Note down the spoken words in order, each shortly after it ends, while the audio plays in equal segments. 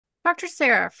Dr.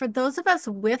 Sarah, for those of us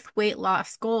with weight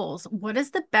loss goals, what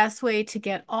is the best way to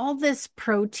get all this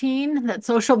protein that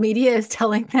social media is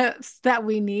telling us that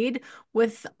we need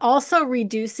with also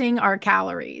reducing our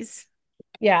calories?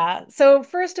 Yeah. So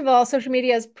first of all, social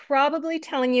media is probably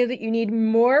telling you that you need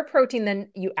more protein than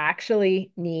you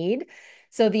actually need.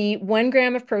 So the 1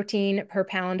 gram of protein per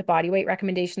pound body weight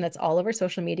recommendation that's all over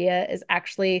social media is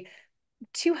actually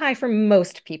too high for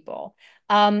most people.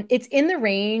 It's in the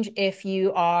range if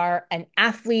you are an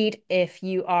athlete, if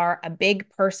you are a big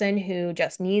person who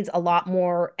just needs a lot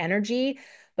more energy,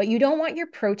 but you don't want your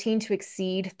protein to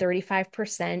exceed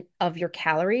 35% of your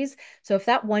calories. So if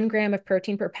that 1 gram of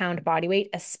protein per pound body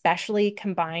weight, especially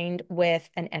combined with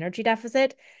an energy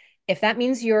deficit, if that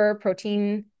means your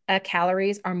protein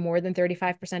calories are more than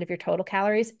 35% of your total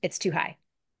calories, it's too high.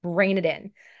 Rein it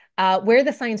in. Where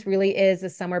the science really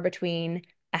is somewhere between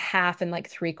a half and like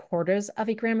 3/4 of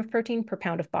a gram of protein per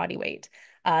pound of body weight.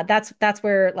 That's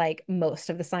where like most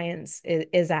of the science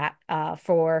is at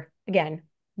for again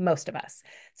most of us.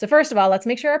 So first of all, let's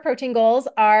make sure our protein goals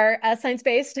are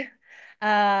science-based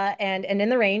and in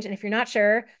the range. And if you're not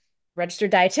sure,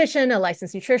 registered dietitian, a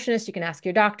licensed nutritionist, you can ask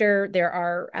your doctor. There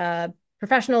are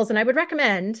professionals, and I would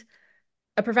recommend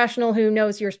a professional who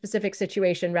knows your specific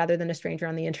situation rather than a stranger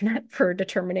on the internet for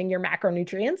determining your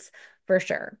macronutrients for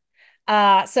sure.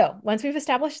 So once we've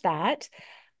established that,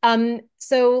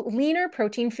 so leaner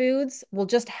protein foods will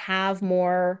just have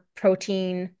more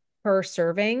protein per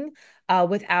serving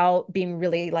without being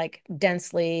really like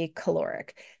densely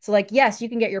caloric. So like, yes, you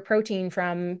can get your protein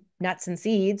from nuts and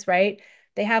seeds, right?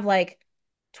 They have like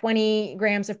 20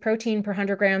 grams of protein per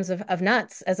 100 grams of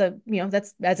nuts as a,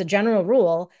 that's as a general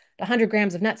rule. 100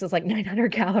 grams of nuts is like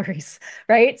 900 calories,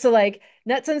 right? So like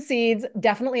nuts and seeds,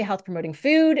 definitely a health promoting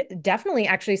food. Definitely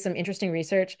actually some interesting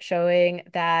research showing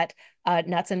that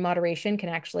nuts in moderation can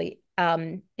actually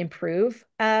improve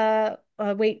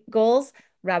weight goals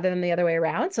rather than the other way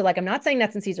around. So like I'm not saying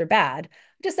nuts and seeds are bad.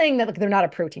 I'm just saying that like, they're not a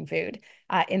protein food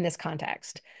in this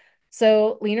context.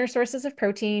 So leaner sources of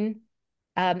protein.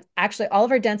 Actually, all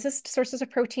of our densest sources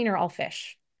of protein are all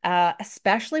fish,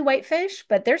 especially whitefish,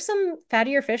 but there's some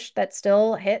fattier fish that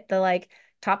still hit the like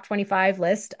top 25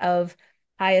 list of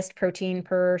highest protein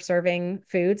per serving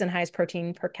foods and highest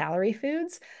protein per calorie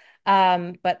foods.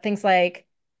 But things like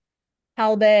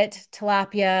halibut,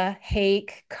 tilapia,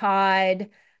 hake, cod,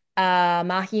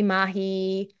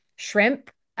 mahi, shrimp,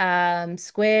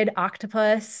 squid,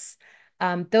 octopus.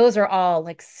 Those are all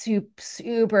like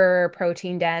super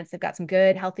protein dense. They've got some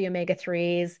good healthy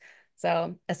omega-3s.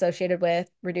 So associated with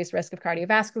reduced risk of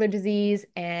cardiovascular disease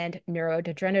and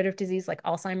neurodegenerative disease like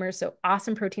Alzheimer's. So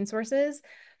awesome protein sources.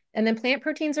 And then plant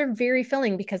proteins are very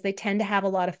filling because they tend to have a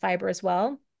lot of fiber as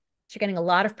well. So you're getting a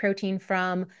lot of protein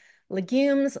from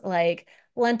legumes like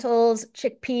lentils,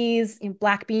 chickpeas,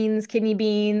 black beans, kidney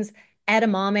beans,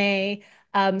 edamame.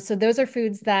 So those are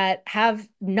foods that have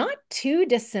not too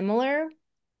dissimilar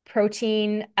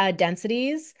protein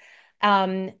densities.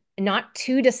 Not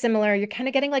too dissimilar. You're kind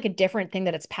of getting like a different thing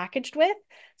that it's packaged with.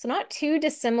 So not too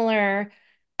dissimilar,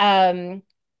 um,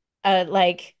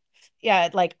 like yeah,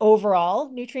 like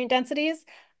overall nutrient densities.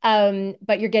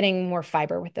 But you're getting more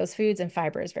fiber with those foods, and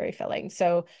fiber is very filling.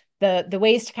 So the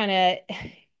ways to kind of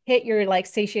hit your like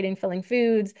satiating filling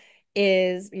foods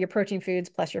is your protein foods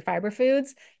plus your fiber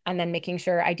foods, and then making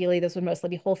sure ideally those would mostly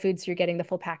be whole foods, so you're getting the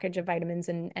full package of vitamins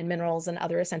and minerals and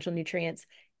other essential nutrients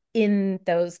in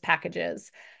those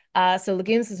packages. So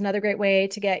legumes is another great way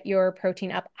to get your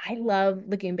protein up. I love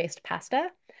legume-based pasta.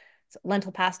 So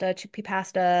lentil pasta, chickpea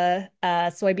pasta,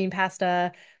 soybean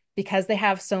pasta, because they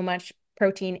have so much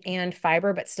protein and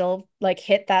fiber, but still like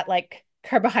hit that like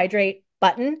carbohydrate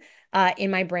button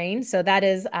in my brain. So that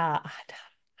is a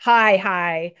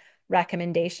high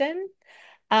recommendation.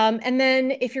 And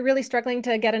then if you're really struggling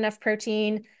to get enough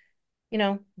protein,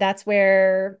 that's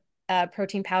where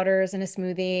protein powders in a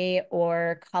smoothie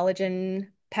or collagen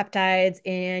peptides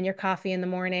in your coffee in the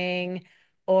morning,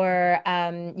 or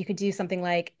you could do something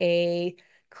like a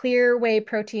clear whey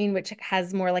protein, which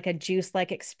has more like a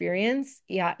juice-like experience.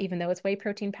 Yeah, even though it's whey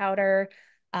protein powder,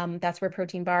 that's where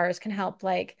protein bars can help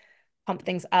like pump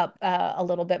things up a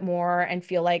little bit more and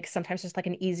feel like sometimes just like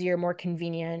an easier, more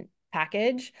convenient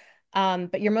package.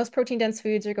 But your most protein dense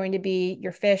foods are going to be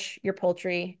your fish, your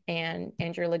poultry, and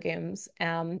your legumes.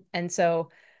 And so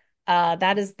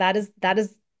that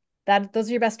those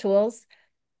are your best tools.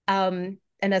 And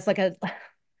as like a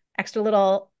extra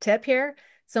little tip here,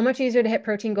 so much easier to hit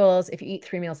protein goals if you eat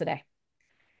 3 meals a day.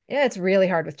 Yeah, it's really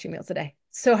hard with 2 meals a day.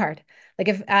 So hard. Like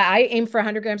if I aim for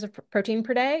 100 grams of protein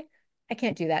per day, I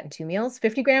can't do that in 2 meals.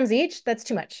 50 grams each, that's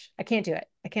too much. I can't do it.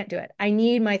 I can't do it. I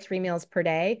need my 3 meals per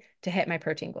day to hit my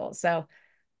protein goals. So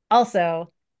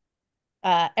also,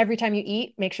 every time you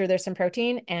eat, make sure there's some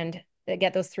protein and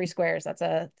get those 3 squares. That's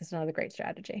another great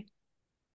strategy.